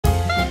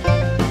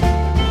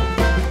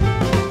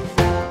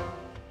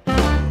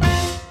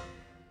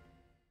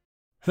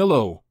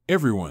Hello,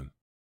 everyone.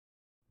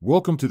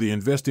 Welcome to the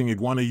Investing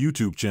Iguana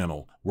YouTube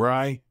channel, where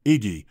I,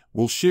 Iggy,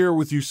 will share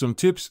with you some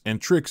tips and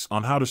tricks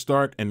on how to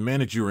start and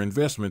manage your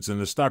investments in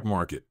the stock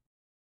market.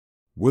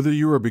 Whether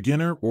you're a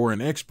beginner or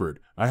an expert,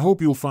 I hope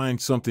you'll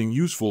find something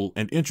useful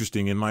and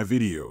interesting in my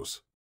videos.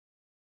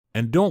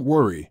 And don't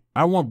worry,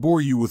 I won't bore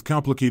you with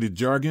complicated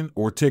jargon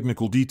or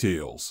technical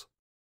details.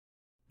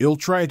 I'll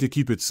try to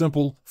keep it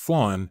simple,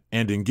 fun,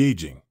 and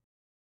engaging.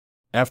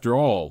 After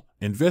all,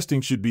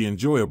 investing should be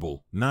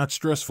enjoyable, not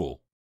stressful.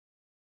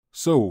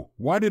 So,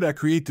 why did I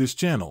create this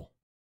channel?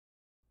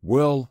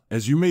 Well,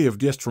 as you may have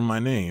guessed from my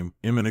name,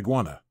 I'm an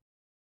iguana.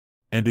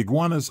 And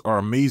iguanas are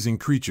amazing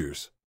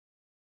creatures.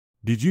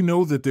 Did you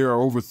know that there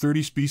are over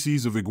 30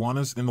 species of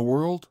iguanas in the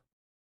world?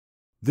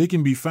 They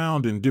can be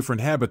found in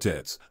different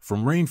habitats,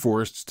 from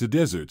rainforests to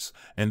deserts,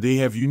 and they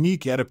have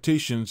unique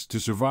adaptations to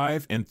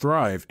survive and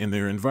thrive in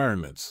their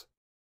environments.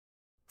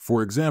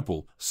 For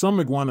example, some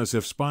iguanas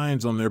have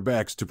spines on their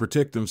backs to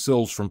protect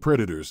themselves from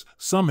predators,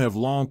 some have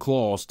long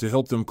claws to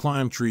help them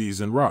climb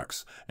trees and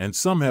rocks, and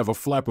some have a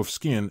flap of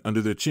skin under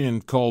their chin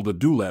called a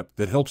dewlap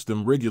that helps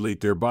them regulate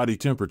their body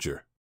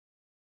temperature.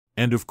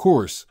 And of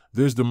course,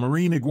 there's the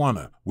marine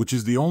iguana, which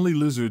is the only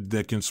lizard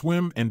that can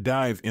swim and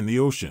dive in the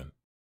ocean.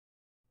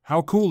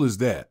 How cool is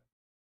that?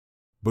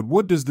 But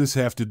what does this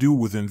have to do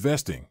with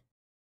investing?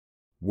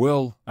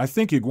 Well, I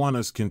think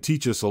iguanas can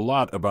teach us a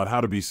lot about how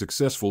to be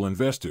successful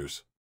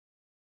investors.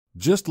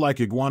 Just like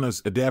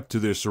iguanas adapt to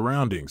their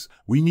surroundings,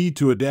 we need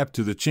to adapt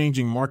to the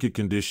changing market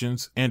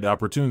conditions and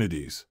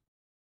opportunities.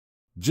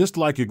 Just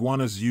like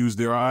iguanas use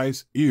their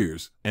eyes,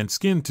 ears, and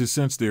skin to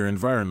sense their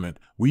environment,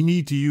 we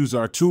need to use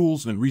our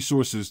tools and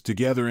resources to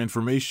gather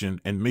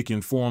information and make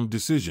informed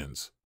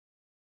decisions.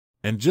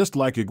 And just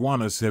like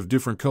iguanas have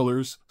different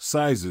colors,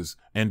 sizes,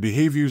 and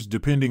behaviors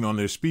depending on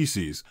their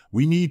species,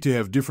 we need to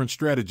have different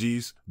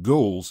strategies,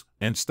 goals,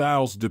 and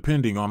styles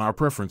depending on our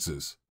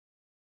preferences.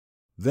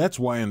 That's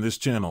why in this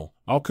channel,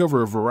 I'll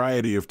cover a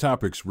variety of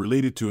topics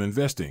related to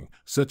investing,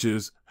 such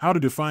as how to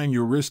define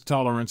your risk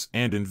tolerance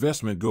and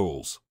investment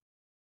goals,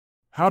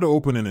 how to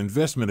open an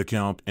investment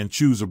account and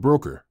choose a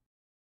broker,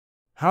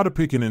 how to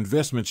pick an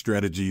investment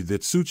strategy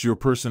that suits your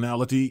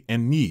personality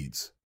and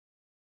needs,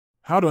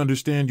 how to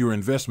understand your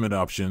investment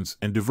options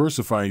and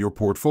diversify your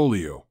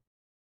portfolio,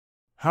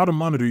 how to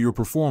monitor your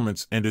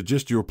performance and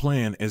adjust your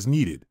plan as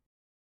needed,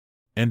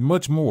 and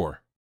much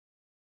more.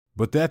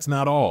 But that's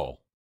not all.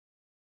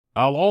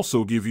 I'll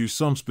also give you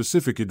some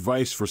specific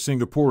advice for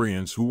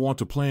Singaporeans who want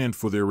to plan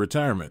for their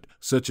retirement,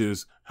 such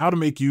as how to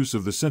make use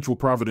of the Central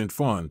Provident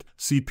Fund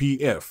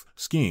 (CPF)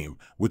 scheme,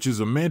 which is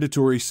a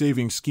mandatory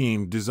savings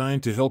scheme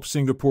designed to help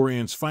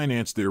Singaporeans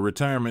finance their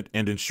retirement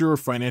and ensure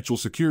financial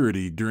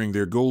security during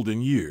their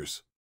golden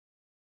years.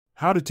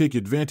 How to take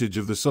advantage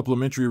of the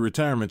Supplementary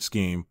Retirement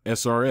Scheme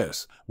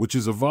 (SRS), which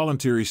is a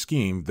voluntary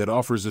scheme that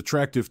offers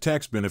attractive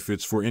tax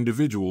benefits for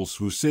individuals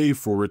who save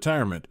for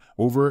retirement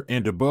over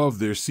and above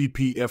their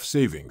CPF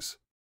savings.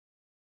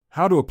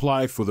 How to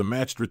apply for the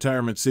Matched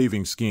Retirement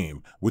Savings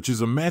Scheme, which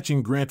is a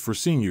matching grant for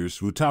seniors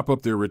who top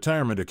up their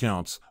retirement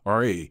accounts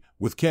 (RA)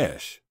 with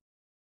cash.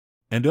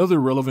 And other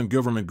relevant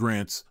government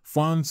grants,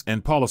 funds,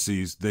 and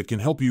policies that can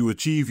help you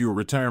achieve your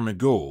retirement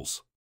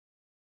goals.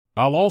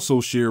 I'll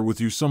also share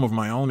with you some of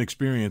my own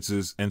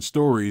experiences and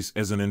stories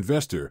as an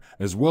investor,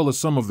 as well as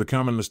some of the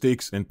common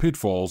mistakes and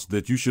pitfalls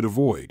that you should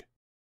avoid.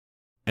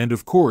 And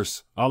of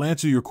course, I'll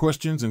answer your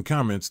questions and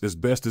comments as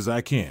best as I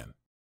can.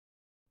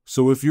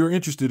 So if you're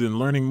interested in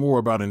learning more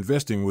about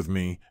investing with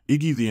me,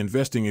 Iggy the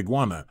Investing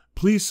Iguana,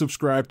 please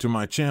subscribe to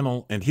my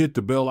channel and hit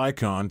the bell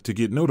icon to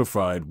get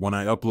notified when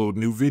I upload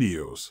new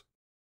videos.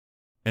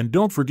 And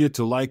don't forget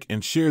to like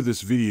and share this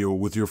video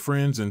with your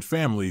friends and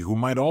family who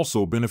might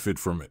also benefit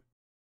from it.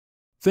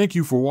 Thank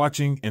you for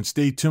watching and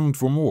stay tuned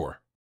for more.